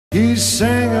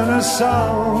singing a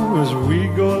song as we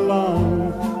go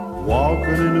along,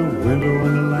 walking in a winter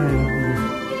wonderland.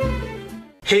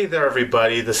 Hey there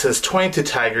everybody, this is 22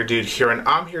 Tiger Dude here, and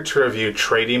I'm here to review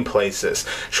Trading Places.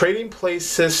 Trading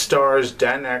Places stars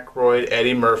Dan Aykroyd,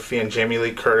 Eddie Murphy, and Jamie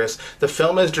Lee Curtis. The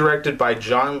film is directed by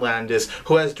John Landis,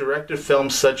 who has directed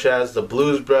films such as The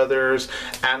Blues Brothers,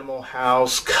 Animal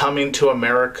House, Coming to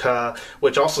America,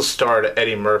 which also starred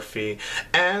Eddie Murphy.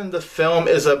 And the film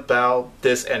is about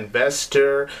this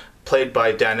investor, played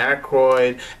by Dan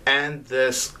Aykroyd, and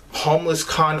this homeless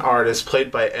con artist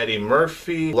played by Eddie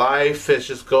Murphy. Life is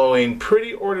just going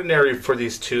pretty ordinary for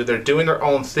these two. They're doing their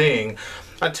own thing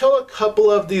until a couple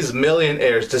of these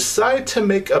millionaires decide to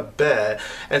make a bet,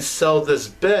 and so this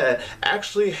bet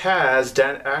actually has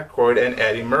Dan Aykroyd and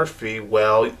Eddie Murphy,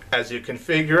 well, as you can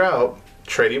figure out,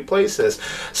 trading places.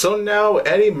 So now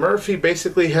Eddie Murphy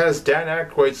basically has Dan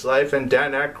Aykroyd's life, and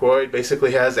Dan Aykroyd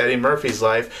basically has Eddie Murphy's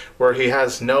life, where he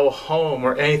has no home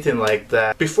or anything like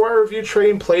that. Before I review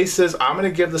Trading Places, I'm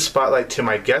going to give the spotlight to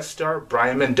my guest star,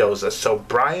 Brian Mendoza. So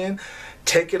Brian,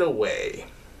 take it away.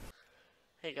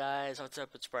 Hey guys, what's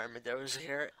up? It's Brian Mendoza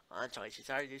here on 22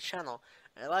 Tiger Dude channel.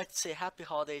 And I'd like to say happy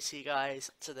holidays to you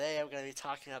guys. Today I'm going to be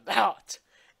talking about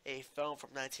a film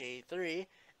from 1983.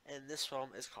 And this film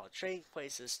is called Trading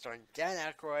Places, starring Dan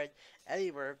Aykroyd,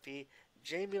 Eddie Murphy,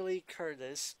 Jamie Lee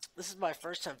Curtis. This is my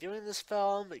first time viewing this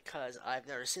film because I've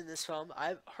never seen this film.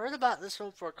 I've heard about this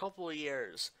film for a couple of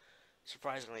years,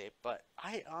 surprisingly, but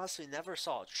I honestly never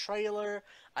saw a trailer.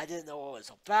 I didn't know what it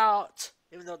was about,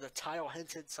 even though the title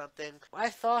hinted something. My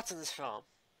thoughts on this film: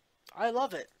 I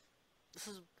love it. This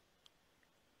is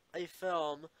a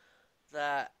film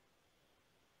that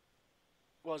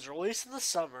was released in the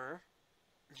summer,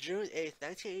 June 8th,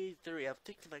 1983. I'm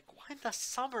thinking, like, why in the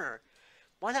summer?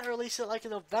 Why not release it like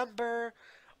in November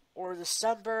or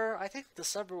December? I think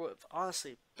December would have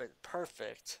honestly been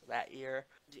perfect that year.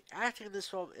 The acting in this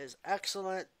film is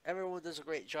excellent. Everyone does a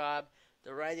great job.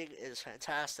 The writing is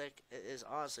fantastic. It is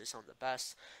honestly some of the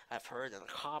best I've heard in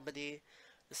a comedy.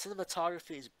 The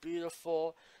cinematography is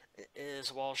beautiful. It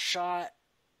is well shot.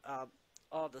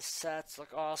 All the sets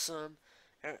look awesome.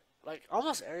 Like,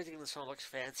 almost everything in this film looks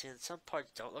fancy, and some parts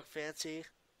don't look fancy.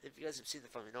 If you guys have seen the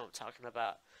film, you know what I'm talking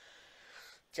about.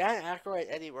 Dan Aykroyd,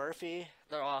 Eddie Murphy,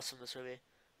 they're awesome in this movie.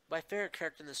 My favorite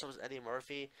character in this film is Eddie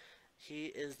Murphy. He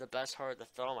is the best part of the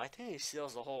film. I think he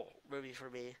steals the whole movie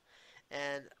for me.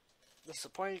 And the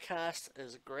supporting cast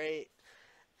is great.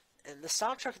 And the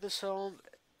soundtrack of this film,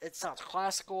 it sounds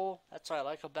classical. That's what I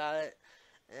like about it.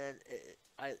 And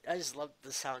I just love the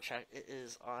soundtrack. It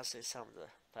is honestly some of the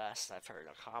best I've heard in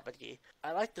a comedy.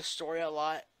 I like the story a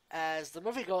lot. As the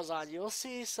movie goes on, you'll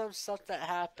see some stuff that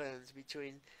happens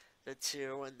between the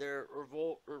two, and their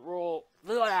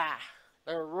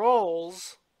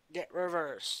roles get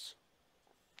reversed.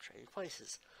 Trading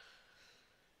Places.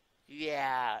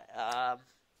 Yeah,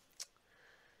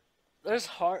 it's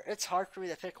hard for me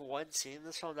to pick one scene in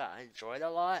this film that I enjoyed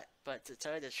a lot, but to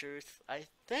tell you the truth, I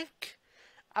think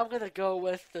I'm gonna go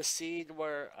with the scene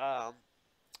where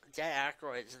Dan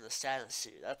Aykroyd is in the Santa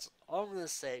suit. That's all I'm gonna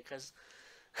say, because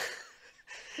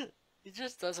he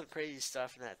just does some crazy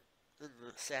stuff in the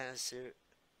Santa suit.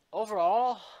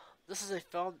 Overall, this is a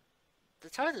film. To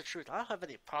tell you the truth, I don't have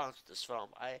any problems with this film.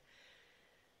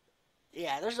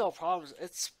 There's no problems.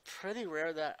 It's pretty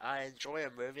rare that I enjoy a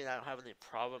movie and I don't have any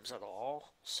problems at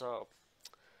all. So,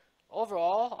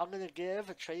 overall, I'm gonna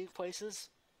give Trading Places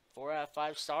 4 out of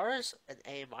 5 stars, an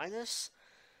A-.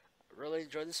 Really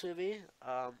enjoyed this movie.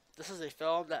 This is a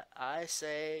film that I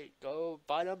say go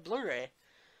buy it on Blu-ray.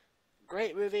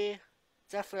 Great movie.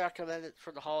 Definitely recommend it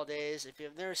for the holidays. If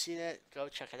you've never seen it, go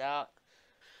check it out.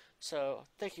 So,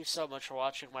 thank you so much for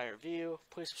watching my review.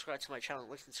 Please subscribe to my channel,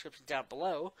 link in the description down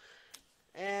below.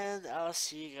 And I'll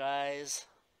see you guys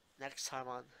next time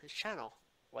on his channel,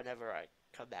 whenever I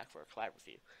come back for a collab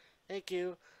review. Thank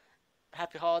you.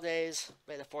 Happy holidays.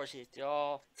 May the force be with you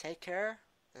all. Take care,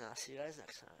 and I'll see you guys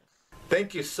next time.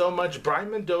 Thank you so much,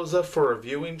 Brian Mendoza, for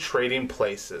reviewing Trading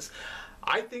Places.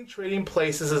 I think Trading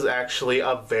Places is actually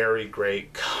a very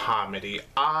great comedy.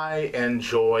 I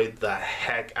enjoyed the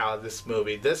heck out of this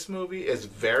movie. This movie is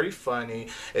very funny.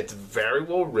 It's very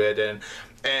well written.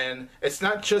 And it's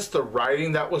not just the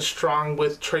writing that was strong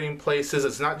with Trading Places.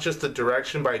 It's not just the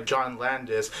direction by John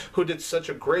Landis, who did such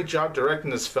a great job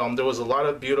directing this film. There was a lot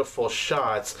of beautiful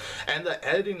shots. And the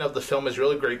editing of the film is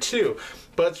really great too.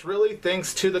 But it's really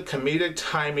thanks to the comedic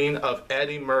timing of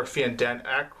Eddie Murphy and Dan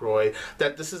Aykroyd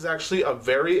that this is actually a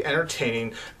very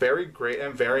entertaining, very great,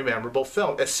 and very memorable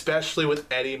film. Especially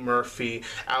with Eddie Murphy.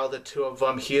 Out of the two of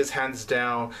them, he is hands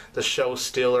down the show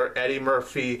stealer. Eddie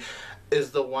Murphy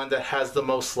is the one that has the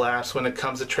most laughs when it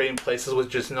comes to Trading Places,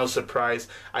 which is no surprise.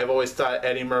 I've always thought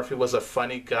Eddie Murphy was a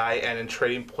funny guy, and in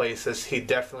Trading Places, he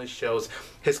definitely shows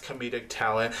his comedic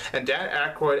talent. And Dan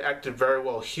Aykroyd acted very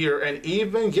well here, and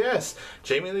even, yes,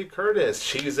 Jamie Lee Curtis,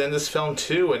 she's in this film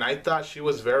too, and I thought she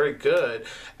was very good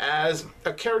as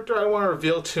a character I don't want to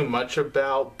reveal too much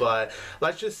about, but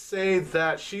let's just say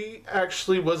that she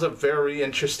actually was a very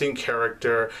interesting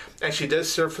character, and she did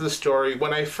serve for the story.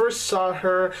 When I first saw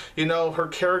her, you know, her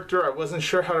character, I wasn't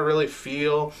sure how to really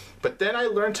feel, but then I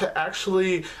learned to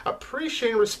actually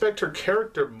appreciate and respect her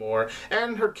character more,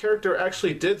 and her character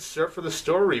actually did serve for the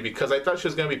story, because I thought she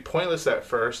was going to be pointless at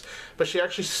first, but she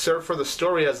actually served for the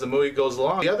story as the movie goes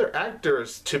along. The other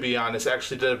actors, to be honest,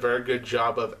 actually did a very good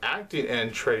job of acting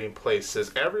in Trading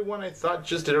Places. Everyone, I thought,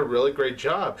 just did a really great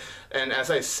job, and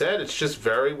as I said, it's just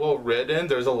very well written.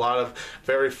 There's a lot of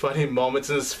very funny moments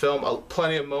in this film,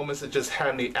 plenty of moments that just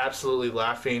had me absolutely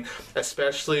laughing,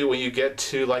 especially when you get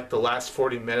to like the last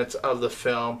 40 minutes of the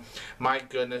film. My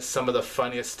goodness, some of the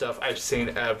funniest stuff I've seen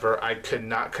ever. I could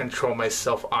not control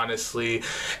myself, honestly.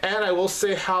 And I will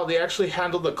say how they actually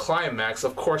handled the climax,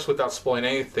 of course without spoiling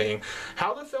anything.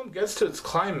 How the film gets to its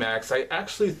climax, I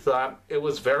actually thought it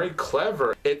was very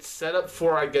clever. It's set up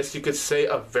for, I guess you could say,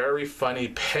 a very funny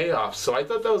payoff. So I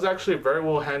thought that was actually very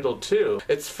well handled too.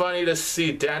 It's funny to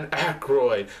see Dan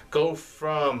Aykroyd go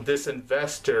from this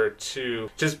investor to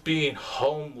just being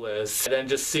homeless, and then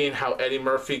just seeing how Eddie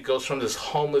Murphy goes from this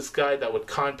homeless guy that would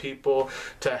con people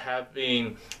to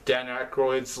having Dan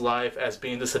Aykroyd's life as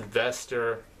being this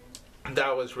investor.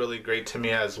 That was really great to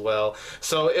me as well.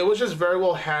 So it was just very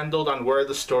well handled on where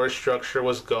the story structure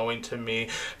was going to me.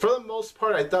 For the most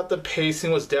part, I thought the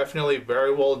pacing was definitely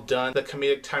very well done. The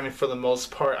comedic timing, for the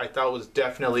most part, I thought was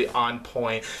definitely on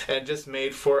point, and it just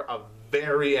made for a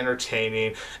very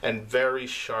entertaining and very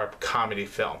sharp comedy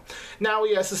film. Now,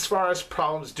 yes, as far as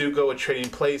problems do go with Trading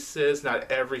Places,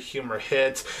 not every humor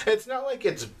hits. It's not like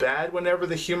it's bad whenever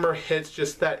the humor hits,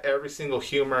 just that every single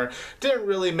humor didn't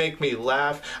really make me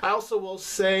laugh. I also will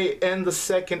say in the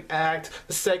second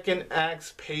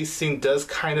act's pacing does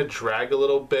kind of drag a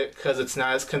little bit because it's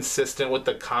not as consistent with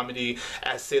the comedy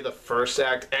as, say, the first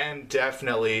act, and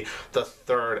definitely the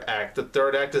third act. The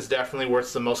third act is definitely where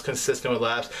it's the most consistent with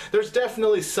laughs. There's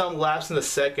definitely some laughs in the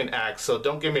second act, so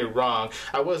don't get me wrong.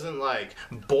 I wasn't like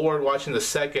bored watching the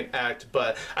second act,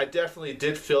 but I definitely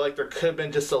did feel like there could have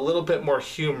been just a little bit more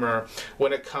humor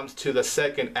when it comes to the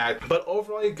second act. But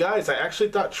overall, you guys, I actually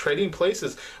thought Trading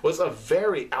Places was a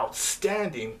very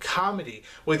outstanding comedy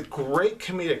with great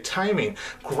comedic timing,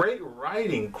 great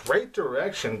writing, great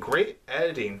direction, great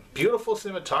editing, beautiful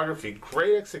cinematography,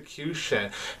 great execution.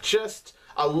 Just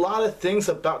a lot of things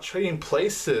about Trading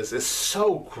Places is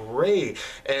so great,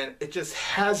 and it just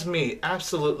has me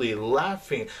absolutely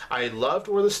laughing. I loved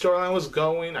where the storyline was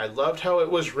going. I loved how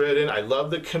it was written. I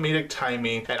loved the comedic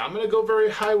timing, and I'm going to go very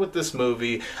high with this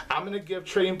movie. I'm going to give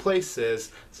Trading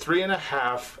Places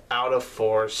 3.5 out of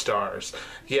 4 stars.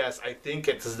 Yes, I think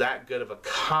it's that good of a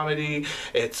comedy.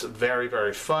 It's very,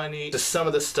 very funny. Just some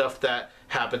of the stuff that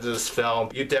happens in this film,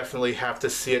 you definitely have to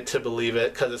see it to believe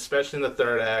it, because especially in the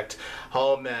third act,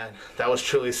 oh man, that was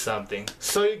truly something.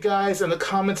 So you guys, in the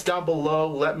comments down below,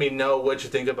 let me know what you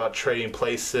think about Trading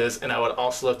Places, and I would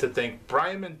also love to thank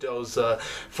Brian Mendoza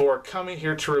for coming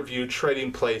here to review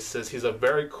Trading Places. He's a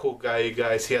very cool guy, you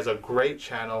guys. He has a great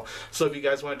channel, so if you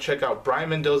guys want to check out Brian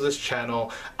Mendoza's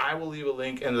channel, I will leave a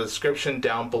link in the description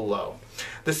down below.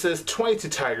 This is 22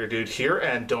 Tiger Dude here,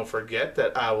 and don't forget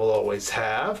that I will always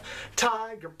have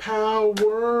Tiger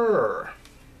Power.